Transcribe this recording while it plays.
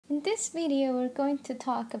this video, we're going to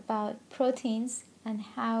talk about proteins and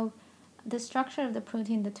how the structure of the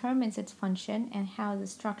protein determines its function and how the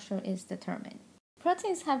structure is determined.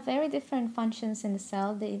 Proteins have very different functions in the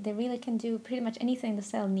cell. They really can do pretty much anything the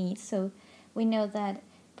cell needs. So we know that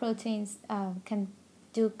proteins can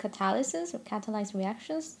do catalysis or catalyze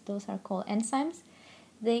reactions. Those are called enzymes.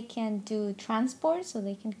 They can do transport, so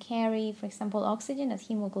they can carry, for example, oxygen as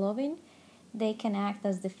hemoglobin. They can act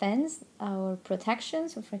as defense or protection.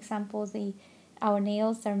 So, for example, our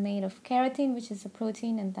nails are made of keratin, which is a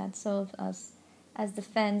protein, and that serves as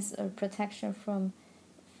defense or protection from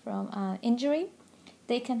injury.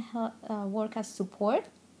 They can help work as support.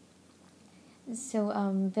 So,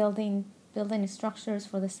 building structures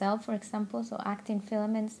for the cell, for example. So, actin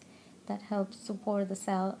filaments that help support the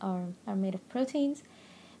cell are made of proteins.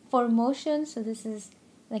 For motion, so this is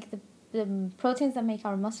like the proteins that make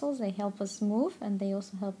our muscles. They help us move, and they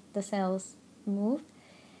also help the cells move.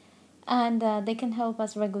 And they can help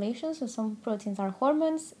us regulation, so some proteins are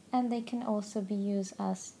hormones, and they can also be used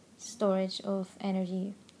as storage of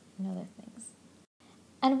energy and other things.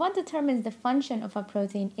 And what determines the function of a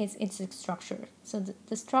protein is its structure. So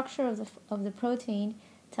the structure of the protein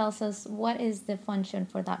tells us what is the function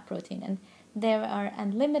for that protein. And there are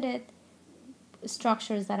unlimited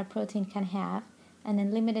structures that a protein can have, and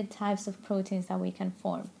unlimited types of proteins that we can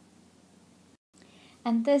form.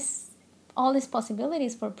 And all these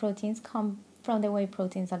possibilities for proteins come from the way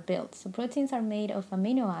proteins are built. So proteins are made of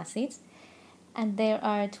amino acids, and there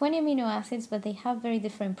are 20 amino acids, but they have very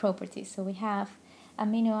different properties. So we have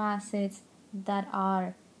amino acids that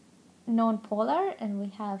are non-polar, and we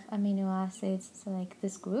have amino acids, so like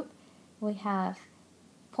this group. We have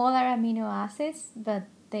polar amino acids, but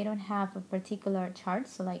they don't have a particular charge.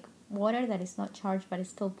 So like water that is not charged but is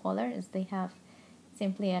still polar, as they have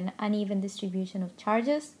simply an uneven distribution of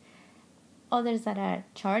charges. Others that are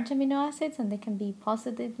charged amino acids, and they can be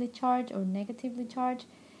positively charged or negatively charged.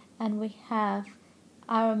 And we have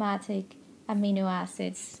aromatic amino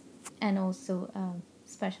acids and also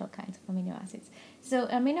special kinds of amino acids. So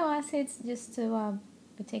amino acids, just to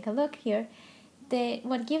take a look here,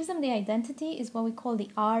 what gives them the identity is what we call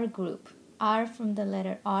the R group. R from the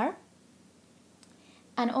letter R.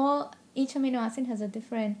 And each amino acid has a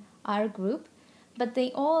different R group, but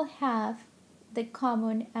they all have the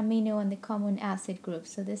common amino and the common acid group.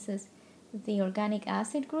 So this is the organic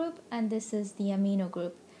acid group, and this is the amino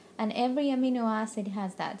group. And every amino acid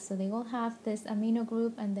has that. So they all have this amino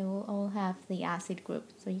group, and they will all have the acid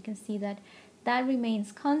group. So you can see that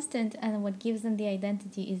remains constant, and what gives them the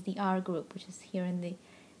identity is the R group, which is here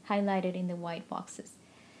highlighted in the white boxes.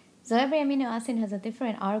 So every amino acid has a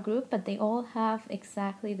different R group, but they all have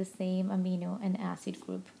exactly the same amino and acid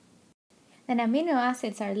group. And amino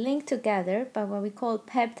acids are linked together by what we call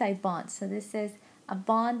peptide bonds. So this is a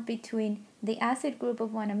bond between the acid group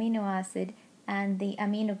of one amino acid and the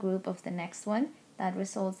amino group of the next one that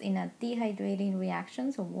results in a dehydrating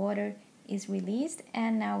reaction. So water is released,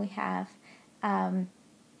 and now we have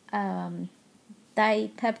dipeptide,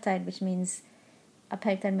 which means a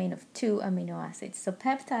peptide made of 2 amino acids. So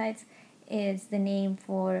peptides is the name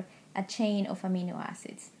for a chain of amino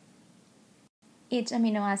acids. Each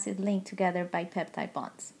amino acid linked together by peptide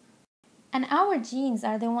bonds. And our genes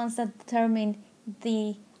are the ones that determine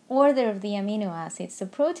the order of the amino acids. So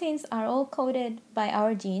proteins are all coded by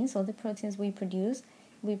our genes. All the proteins we produce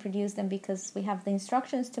them because we have the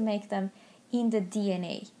instructions to make them in the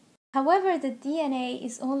DNA. However, the DNA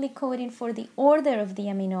is only coding for the order of the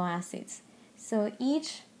amino acids. So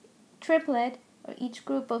each triplet or each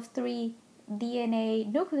group of 3 DNA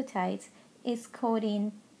nucleotides is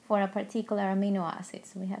coding for a particular amino acid.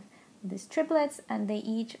 So we have these triplets, and they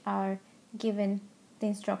each are given the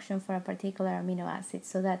instruction for a particular amino acid,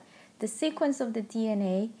 so that the sequence of the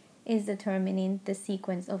DNA is determining the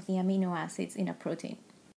sequence of the amino acids in a protein.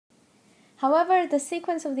 However, the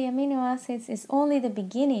sequence of the amino acids is only the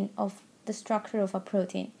beginning of the structure of a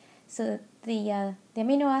protein. So the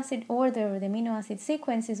amino acid order or the amino acid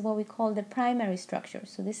sequence is what we call the primary structure.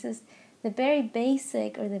 So this is the very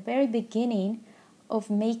basic or the very beginning of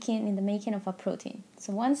the making of a protein.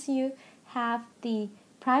 So once you have the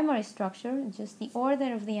primary structure, just the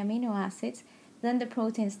order of the amino acids, then the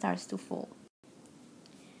protein starts to fold.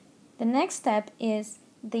 The next step is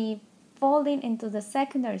the folding into the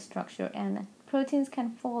secondary structure, and proteins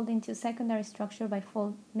can fold into secondary structure by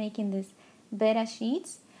making these beta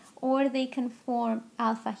sheets, or they can form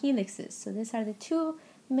alpha helixes. So these are the 2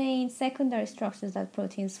 main secondary structures that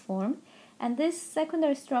proteins form. And these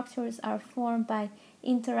secondary structures are formed by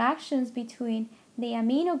interactions between the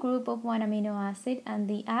amino group of one amino acid and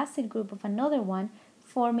the acid group of another one,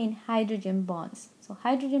 forming hydrogen bonds. So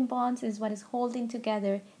hydrogen bonds is what is holding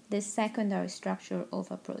together this secondary structure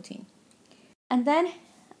of a protein. And then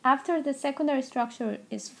after the secondary structure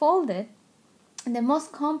is folded, the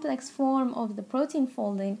most complex form of the protein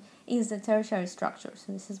folding is the tertiary structure.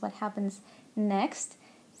 So this is what happens next.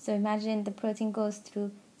 So imagine the protein goes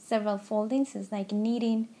through several foldings. It's like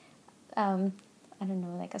knitting,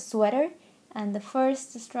 like a sweater. And the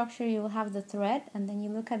first structure, you will have the thread, and then you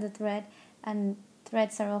look at the thread, and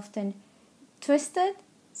threads are often twisted.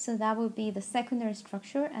 So that would be the secondary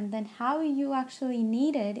structure. And then how you actually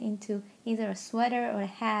knit it into either a sweater or a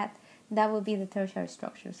hat, that will be the tertiary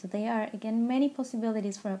structure. So there are, again, many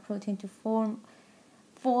possibilities for a protein to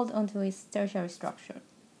fold onto its tertiary structure.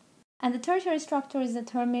 And the tertiary structure is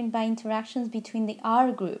determined by interactions between the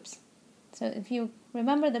R groups. So if you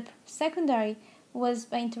remember, the secondary was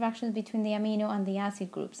by interactions between the amino and the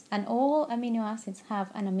acid groups. And all amino acids have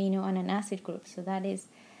an amino and an acid group. So that is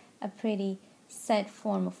a pretty set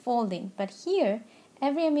form of folding. But here,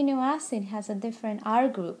 every amino acid has a different R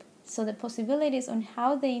group. So the possibilities on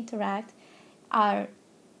how they interact are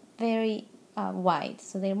very wide.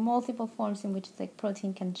 So there are multiple forms in which the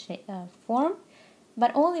protein can form,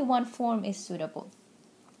 but only one form is suitable.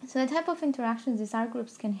 So the type of interactions these R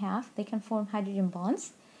groups can have, they can form hydrogen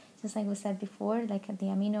bonds, just like we said before, like the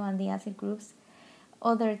amino and the acid groups.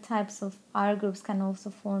 Other types of R groups can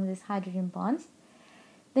also form these hydrogen bonds.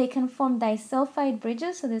 They can form disulfide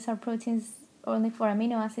bridges, so these are proteins only for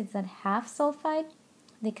amino acids that have sulfide.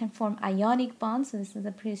 They can form ionic bonds, so this is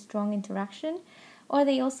a pretty strong interaction. Or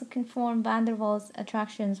they also can form van der Waals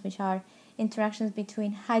attractions, which are interactions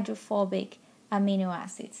between hydrophobic amino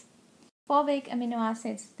acids. Phobic amino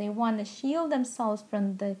acids, they want to shield themselves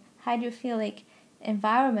from the hydrophilic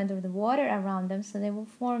environment or the water around them, so they will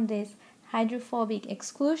form these hydrophobic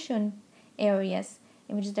exclusion areas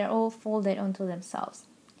in which they're all folded onto themselves.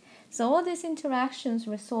 So all these interactions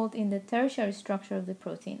result in the tertiary structure of the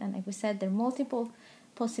protein. And like we said, there are multiple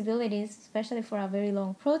possibilities, especially for a very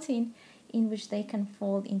long protein, in which they can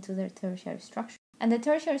fold into their tertiary structure. And the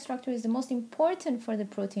tertiary structure is the most important for the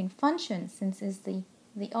protein function, since it's the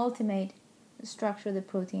ultimate structure the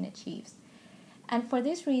protein achieves. And for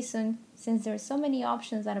this reason, since there are so many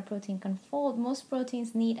options that a protein can fold, most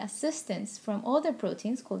proteins need assistance from other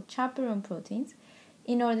proteins called chaperone proteins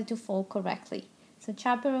in order to fold correctly. So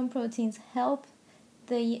chaperone proteins help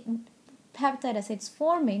the peptide as it's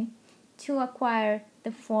forming to acquire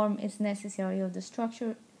the form is necessary of the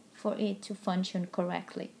structure for it to function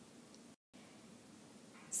correctly.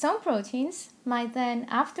 Some proteins might then,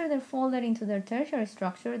 after they're folded into their tertiary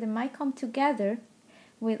structure, they might come together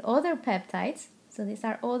with other peptides, so these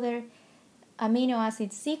are other amino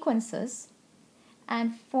acid sequences,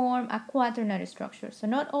 and form a quaternary structure. So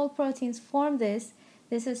not all proteins form this.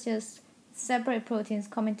 This is just separate proteins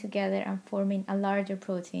coming together and forming a larger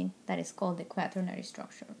protein that is called the quaternary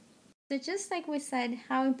structure. So just like we said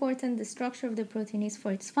how important the structure of the protein is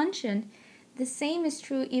for its function, the same is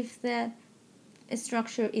true if the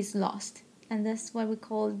structure is lost, and that's what we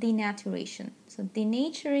call denaturation. So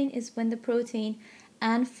denaturing is when the protein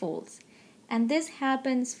unfolds, and this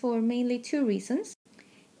happens for mainly two reasons.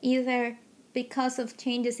 Either because of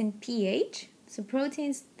changes in pH, so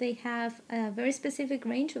proteins, they have a very specific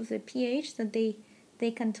range of the pH that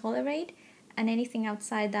they can tolerate, and anything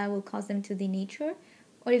outside that will cause them to denature,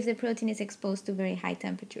 or if the protein is exposed to very high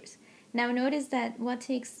temperatures. Now notice that what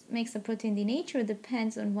makes a protein denature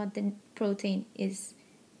depends on what the protein is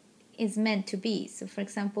meant to be. So for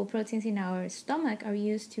example, proteins in our stomach are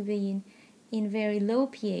used to be in very low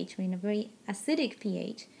pH or in a very acidic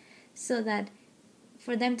pH, so that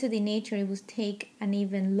for them to denature it would take an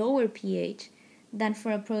even lower pH than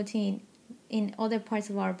for a protein in other parts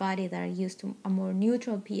of our body that are used to a more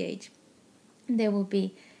neutral pH. They will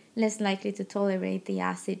be less likely to tolerate the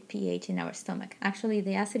acid pH in our stomach. Actually,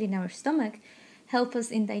 the acid in our stomach helps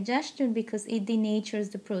us in digestion because it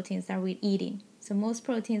denatures the proteins that we're eating. So most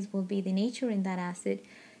proteins will be denatured in that acid,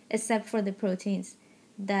 except for the proteins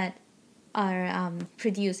that are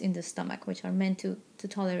produced in the stomach, which are meant to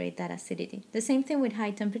tolerate that acidity. The same thing with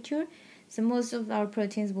high temperature. So most of our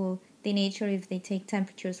proteins will denature if they take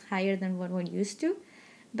temperatures higher than what we're used to.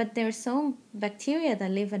 But there are some bacteria that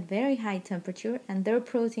live at very high temperature, and their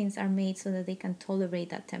proteins are made so that they can tolerate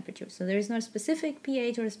that temperature. So there is no specific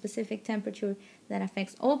pH or a specific temperature that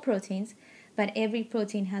affects all proteins, but every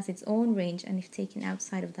protein has its own range, and if taken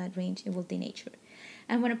outside of that range, it will denature.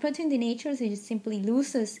 And when a protein denatures, it just simply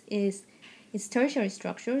loses its tertiary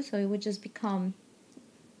structure, so it would just become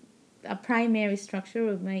a primary structure,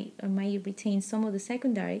 or might retain some of the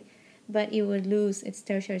secondary, but it would lose its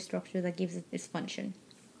tertiary structure that gives it its function.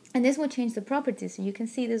 And this will change the properties. So you can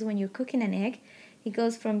see this when you're cooking an egg. It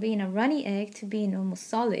goes from being a runny egg to being almost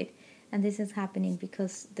solid. And this is happening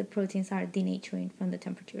because the proteins are denaturing from the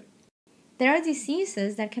temperature. There are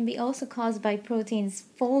diseases that can be also caused by proteins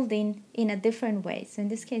folding in a different way. So in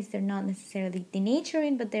this case, they're not necessarily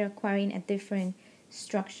denaturing, but they're acquiring a different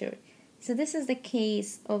structure. So this is the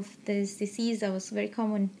case of this disease that was very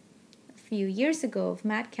common a few years ago, of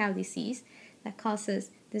mad cow disease, that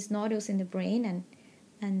causes these nodules in the brain,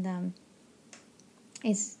 and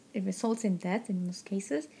it results in death in most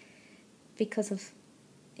cases because of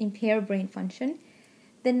impaired brain function.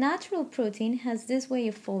 The natural protein has this way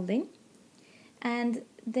of folding, and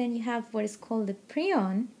then you have what is called the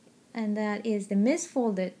prion, and that is the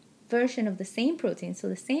misfolded version of the same protein. So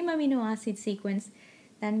the same amino acid sequence,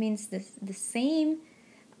 that means the same,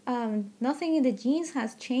 nothing in the genes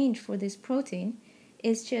has changed for this protein.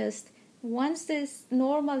 It's just once this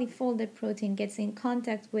normally folded protein gets in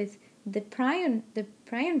contact with the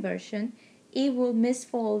prion version, it will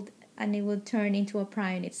misfold and it will turn into a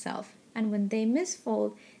prion itself. And when they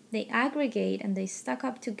misfold, they aggregate and they stack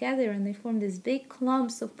up together and they form these big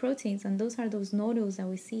clumps of proteins, and those are those nodules that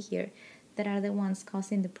we see here that are the ones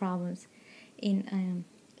causing the problems in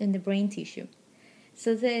the brain tissue.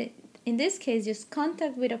 So in this case, just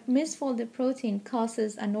contact with a misfolded protein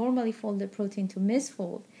causes a normally folded protein to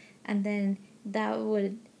misfold, and then that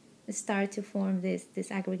would start to form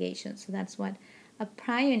this aggregation. So that's what a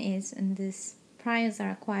prion is, and these prions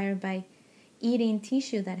are acquired by eating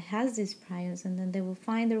tissue that has these prions, and then they will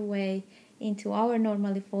find their way into our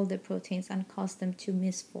normally folded proteins and cause them to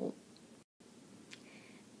misfold.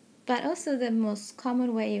 But also the most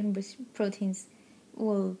common way in which proteins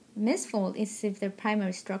will misfold is if their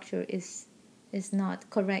primary structure is not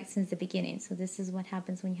correct since the beginning. So this is what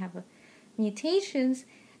happens when you have mutations,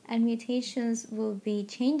 and mutations will be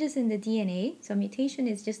changes in the DNA. So mutation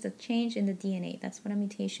is just a change in the DNA. That's what a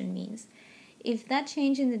mutation means. If that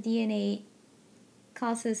change in the DNA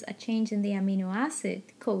causes a change in the amino acid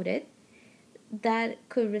coded, that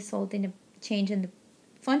could result in a change in the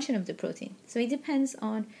function of the protein. So it depends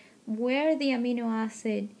on where the amino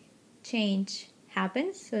acid change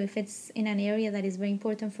happens. So if it's in an area that is very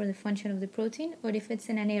important for the function of the protein, or if it's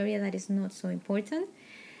in an area that is not so important,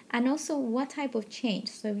 and also what type of change.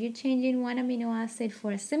 So if you're changing one amino acid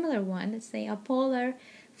for a similar one, let's say a polar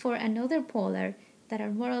for another polar that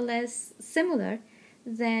are more or less similar,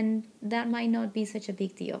 then that might not be such a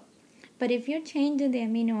big deal. But if you're changing the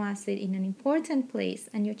amino acid in an important place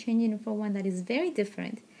and you're changing it for one that is very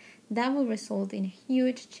different, that will result in a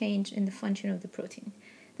huge change in the function of the protein.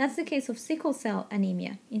 That's the case of sickle-cell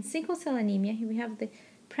anemia. In sickle-cell anemia, we have the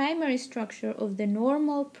primary structure of the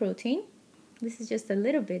normal protein. This is just a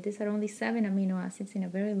little bit. These are only 7 amino acids in a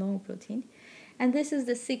very long protein. And this is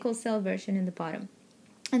the sickle cell version in the bottom.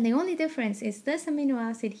 And the only difference is this amino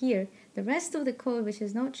acid here. The rest of the code, which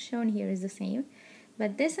is not shown here, is the same.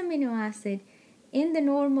 But this amino acid in the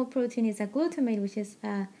normal protein is a glutamate, which is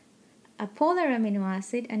a polar amino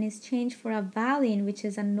acid, and is changed for a valine, which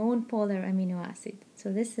is a non-polar amino acid.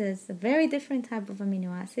 So this is a very different type of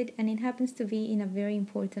amino acid, and it happens to be in a very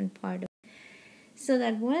important part of it. So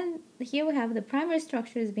that when here we have the primary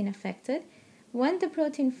structure has been affected, when the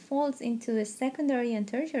protein folds into the secondary and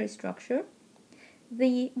tertiary structure,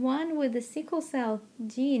 the one with the sickle cell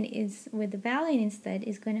gene is with the valine instead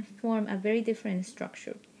is going to form a very different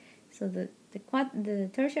structure. So the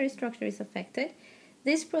tertiary structure is affected.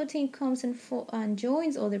 This protein comes and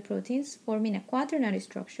joins other proteins, forming a quaternary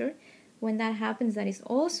structure. When that happens, that is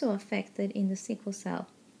also affected in the sickle cell.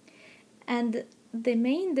 And the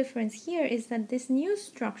main difference here is that this new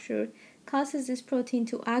structure causes this protein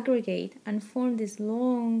to aggregate and form these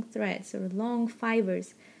long threads or long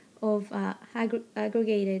fibers of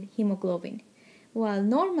aggregated hemoglobin. While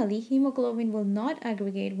normally hemoglobin will not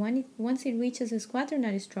aggregate once it reaches its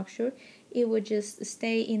quaternary structure, it would just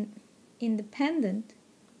stay independent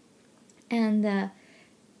and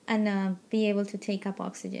be able to take up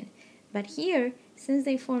oxygen. But here, since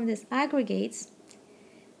they form these aggregates,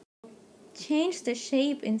 change the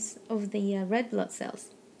shape of the red blood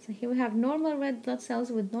cells. So here we have normal red blood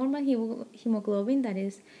cells with normal hemoglobin, that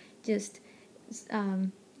is just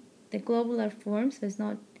the globular form, so it's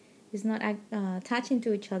not attaching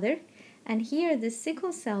to each other. And here the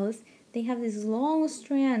sickle cells, they have these long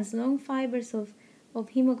strands, long fibers of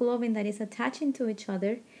hemoglobin that is attaching to each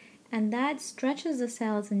other, and that stretches the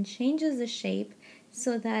cells and changes the shape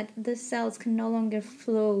so that the cells can no longer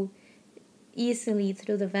flow easily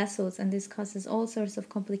through the vessels, and this causes all sorts of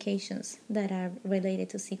complications that are related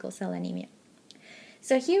to sickle cell anemia.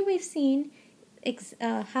 So here we've seen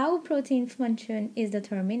how protein function is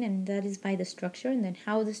determined, and that is by the structure, and then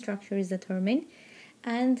how the structure is determined,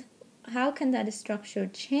 and how can that structure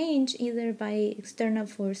change either by external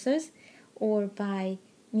forces or by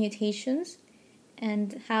mutations,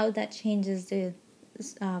 and how that changes the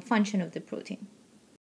function of the protein.